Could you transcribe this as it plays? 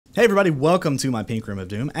Hey everybody, welcome to my Pink Room of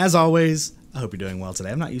Doom. As always, I hope you're doing well today.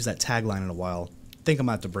 I've not used that tagline in a while. I think I'm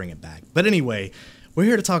about to bring it back. But anyway, we're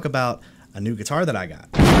here to talk about a new guitar that I got.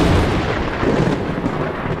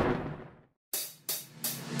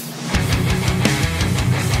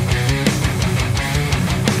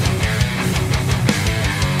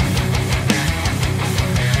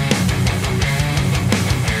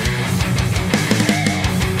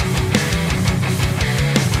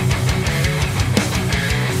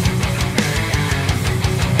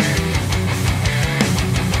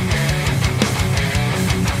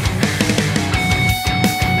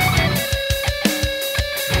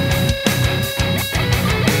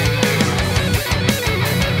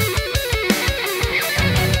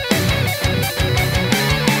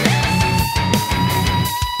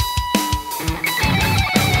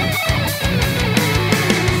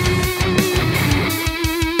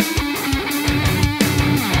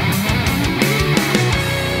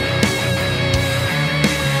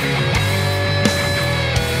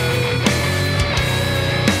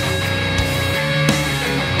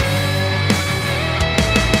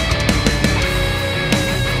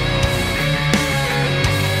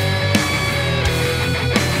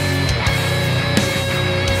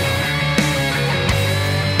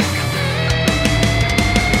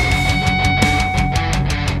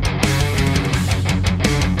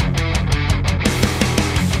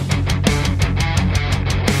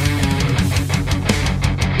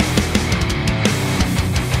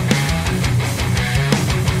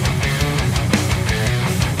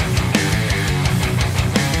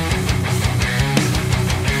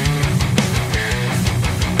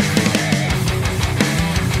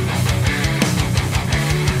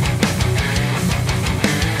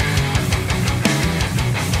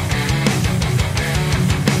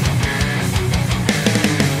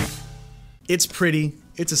 It's pretty,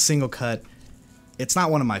 it's a single cut, it's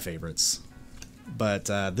not one of my favorites, but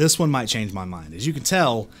this one might change my mind. As you can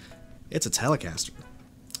tell, it's a Telecaster.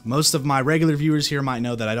 Most of my regular viewers here might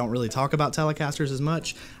know that I don't really talk about Telecasters as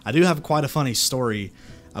much. I do have quite a funny story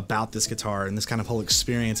about this guitar and this kind of whole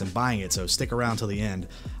experience and buying it, so stick around till the end.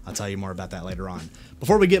 I'll tell you more about that later on.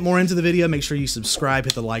 Before we get more into the video, make sure you subscribe,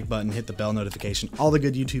 hit the like button, hit the bell notification, all the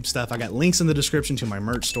good YouTube stuff. I got links in the description to my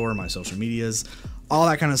merch store, my social medias, all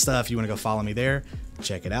that kind of stuff. You want to go follow me there,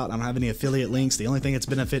 check it out. I don't have any affiliate links. The only thing that's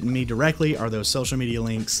benefiting me directly are those social media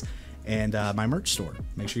links and my merch store.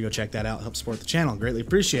 Make sure you go check that out, help support the channel. Greatly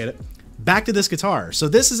appreciate it. Back to this guitar. So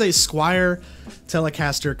this is a Squier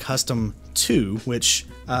Telecaster Custom 2, which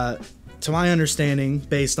to my understanding,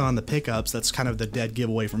 based on the pickups, that's kind of the dead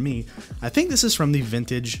giveaway for me. I think this is from the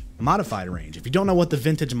vintage modified range. If you don't know what the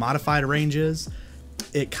vintage modified range is,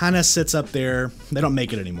 it kind of sits up there. They don't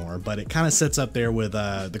make it anymore, but it kind of sits up there with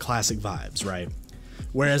the classic vibes, right?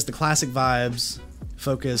 Whereas the classic vibes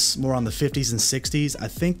focus more on the 50s and 60s, I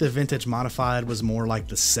think the vintage modified was more like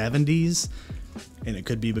the 70s. And it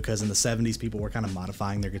could be because in the 70s people were kind of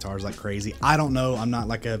modifying their guitars like crazy. I don't know. I'm not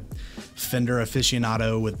like a Fender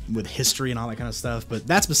aficionado with history and all that kind of stuff, but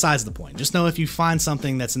that's besides the point. Just know if you find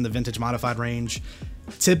something that's in the vintage modified range,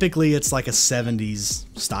 typically it's like a 70s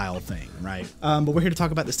style thing, right? But we're here to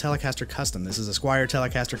talk about this Telecaster Custom. This is a Squier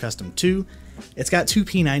Telecaster Custom 2. It's got two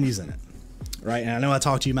P90s in it, right? And I know I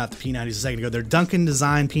talked to you about the P90s a second ago. They're Duncan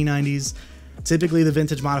design P90s. Typically the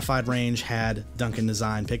vintage modified range had Duncan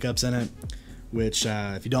design pickups in it, which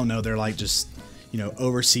if you don't know, they're like just, you know,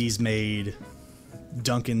 overseas made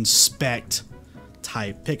Duncan spec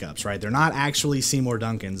type pickups, right? They're not actually Seymour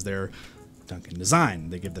Duncans, they're Duncan design.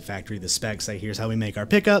 They give the factory the specs, say here's how we make our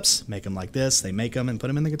pickups, make them like this, they make them and put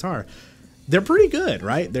them in the guitar. They're pretty good,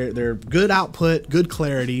 right? They're good output, good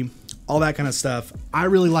clarity, all that kind of stuff. I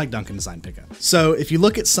really like Duncan design pickups. So if you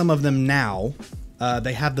look at some of them now,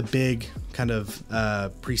 they have the big kind of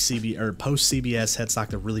pre-CB or post-CBS headstock,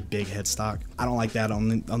 the really big headstock. I don't like that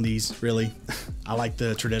on these, really. I like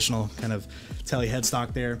the traditional kind of Tele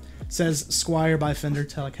headstock there. It says Squier by Fender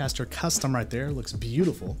Telecaster Custom right there. Looks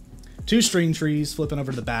beautiful. Two string trees flipping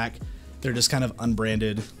over to the back. They're just kind of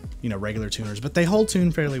unbranded, you know, regular tuners, but they hold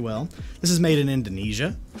tune fairly well. This is made in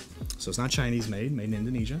Indonesia, so it's not Chinese made in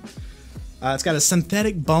Indonesia. It's got a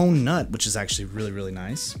synthetic bone nut, which is actually really, really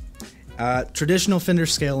nice. Traditional Fender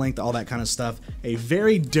scale length, all that kind of stuff. A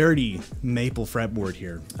very dirty maple fretboard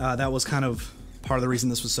here. That was kind of part of the reason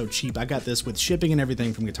this was so cheap. I got this with shipping and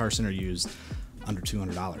everything from Guitar Center used under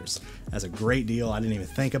 $200. That's a great deal. I didn't even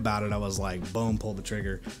think about it. I was like, boom, pull the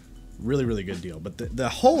trigger. Really, really good deal. But the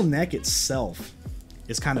whole neck itself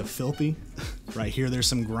is kind of filthy. Right here, there's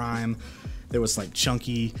some grime. There was like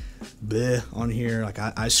chunky bleh on here. Like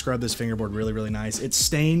I scrubbed this fingerboard really, really nice. It's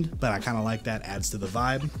stained, but I kind of like that. Adds to the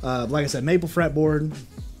vibe. Like I said, maple fretboard,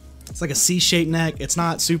 It's like a C-shaped neck. It's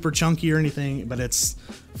not super chunky or anything, but it's,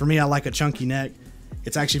 for me, I like a chunky neck.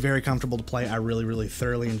 It's actually very comfortable to play. I really, really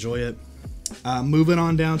thoroughly enjoy it. Moving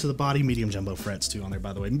on down to the body, medium jumbo frets too on there,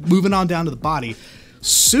 by the way. Moving on down to the body,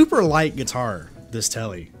 super light guitar, this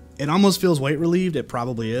Tele. It almost feels weight relieved. It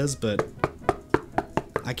probably is, but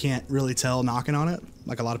I can't really tell knocking on it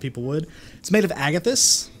like a lot of people would. It's made of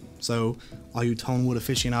agathis, so all you tone wood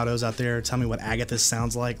aficionados out there, tell me what agathis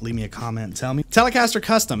sounds like. Leave me a comment and tell me. Telecaster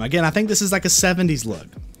Custom. Again, I think this is like a 70s look.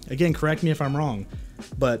 Again, correct me if I'm wrong,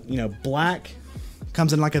 but you know, black,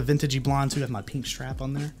 comes in like a vintagey blonde too. I have my pink strap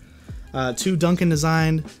on there. 2 Duncan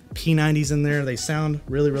designed P90s in there. They sound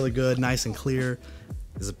really, really good, nice and clear,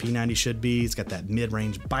 as a P90 should be. It's got that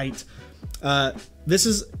mid-range bite. This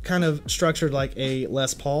is kind of structured like a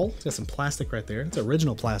Les Paul. It's got some plastic right there. It's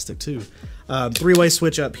original plastic too. 3-way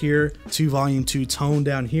switch up here, 2 volume, 2 tone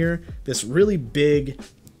down here. This really big,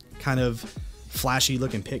 kind of flashy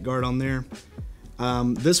looking pick guard on there.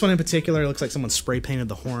 This one in particular looks like someone spray painted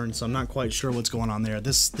the horn, so I'm not quite sure what's going on there.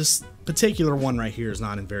 This particular one right here is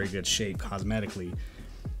not in very good shape cosmetically.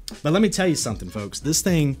 But let me tell you something, folks. This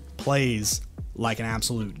thing plays like an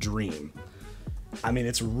absolute dream. I mean,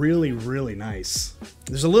 it's really, really nice.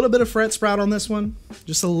 There's a little bit of fret sprout on this one,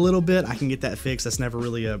 just a little bit. I can get that fixed. That's never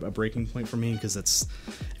really a breaking point for me, because it's,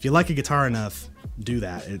 if you like a guitar enough, do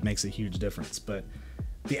that. It makes a huge difference. But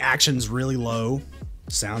the action's really low,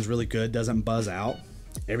 sounds really good, doesn't buzz out.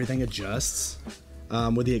 Everything adjusts,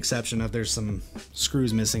 with the exception of there's some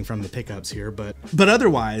screws missing from the pickups here. But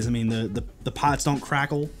otherwise, I mean, the pots don't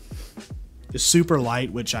crackle. It's super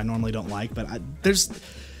light, which I normally don't like, but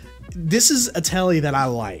this is a Tele that I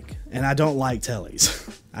like, and I don't like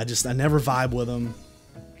Teles. I never vibe with them.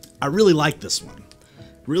 I really like this one.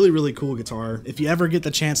 Really, really cool guitar. If you ever get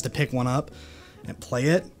the chance to pick one up and play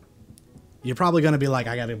it, you're probably going to be like,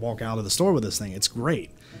 I got to walk out of the store with this thing. It's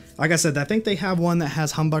great. Like I said, I think they have one that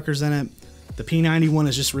has humbuckers in it. The P90 one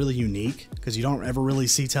is just really unique, because you don't ever really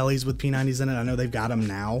see Teles with P90s in it. I know they've got them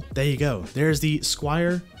now. There you go. There's the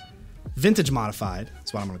Squier Vintage Modified.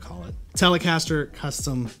 That's what I'm going to call it. Telecaster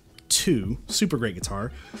Custom 2. Super great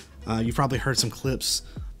guitar. You've probably heard some clips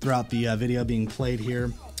throughout the video being played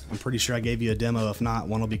here. I'm pretty sure I gave you a demo. If not,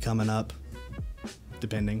 one will be coming up,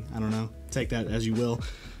 depending. I don't know. Take that as you will.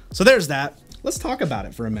 So there's that. Let's talk about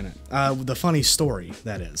it for a minute. The funny story,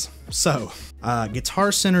 that is. So,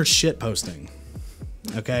 Guitar Center shitposting.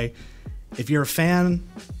 Okay? If you're a fan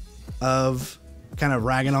of kind of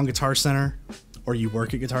ragging on Guitar Center, or you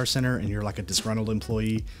work at Guitar Center and you're like a disgruntled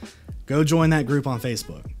employee, go join that group on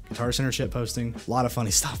Facebook. Guitar Center shitposting. A lot of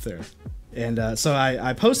funny stuff there. And so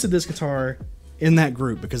I posted this guitar in that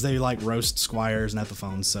group because they like roast Squiers and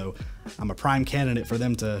Epiphones, so I'm a prime candidate for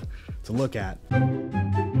them to look at.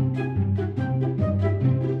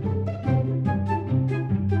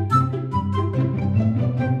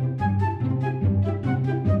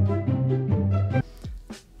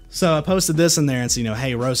 So I posted this in there and said, you know,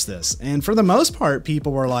 hey, roast this. And for the most part,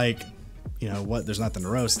 people were like, you know what, there's nothing to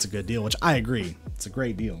roast, it's a good deal, which I agree. It's a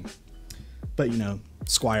great deal. But, you know,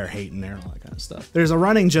 Squier hate in there and all that kind of stuff. There's a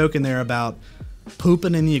running joke in there about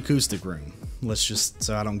pooping in the acoustic room. Let's just,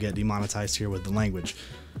 so I don't get demonetized here with the language.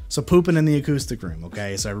 So pooping in the acoustic room,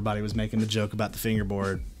 okay? So everybody was making the joke about the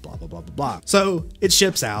fingerboard, blah, blah, blah, blah, blah. So it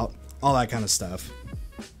ships out, all that kind of stuff.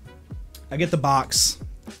 I get the box,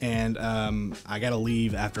 and I gotta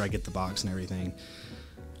leave after I get the box and everything.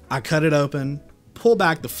 I cut it open, pull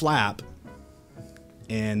back the flap,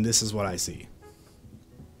 and this is what I see.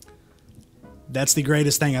 That's the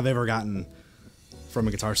greatest thing I've ever gotten from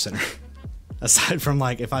a Guitar Center. Aside from,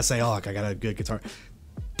 like, if I say, oh, look, I got a good guitar.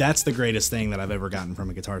 That's the greatest thing that I've ever gotten from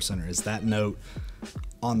a Guitar Center, is that note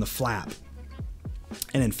on the flap.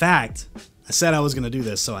 And in fact, I said I was going to do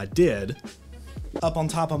this, so I did. Up on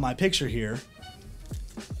top of my picture here,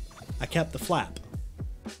 I kept the flap.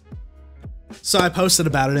 So I posted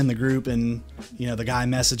about it in the group, and, you know, the guy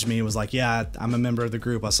messaged me and was like, yeah, I'm a member of the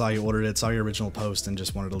group. I saw you ordered it, saw your original post, and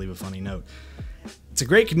just wanted to leave a funny note. It's a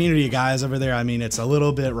great community of guys over there. I mean, it's a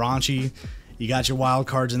little bit raunchy. You got your wild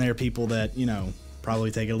cards in there, people that, you know,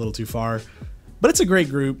 probably take it a little too far. But it's a great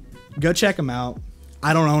group. Go check them out.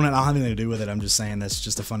 I don't own it. I don't have anything to do with it. I'm just saying that's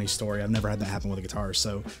just a funny story. I've never had that happen with a guitar.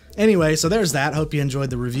 So anyway, so there's that. Hope you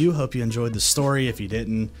enjoyed the review. Hope you enjoyed the story. If you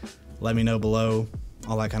didn't, let me know below.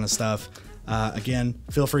 All that kind of stuff. Again,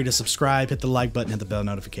 feel free to subscribe, hit the like button, hit the bell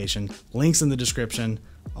notification. Links in the description.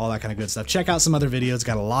 All that kind of good stuff. Check out some other videos.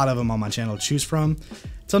 Got a lot of them on my channel to choose from.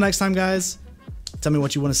 Until next time, guys. Tell me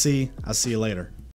what you want to see. I'll see you later.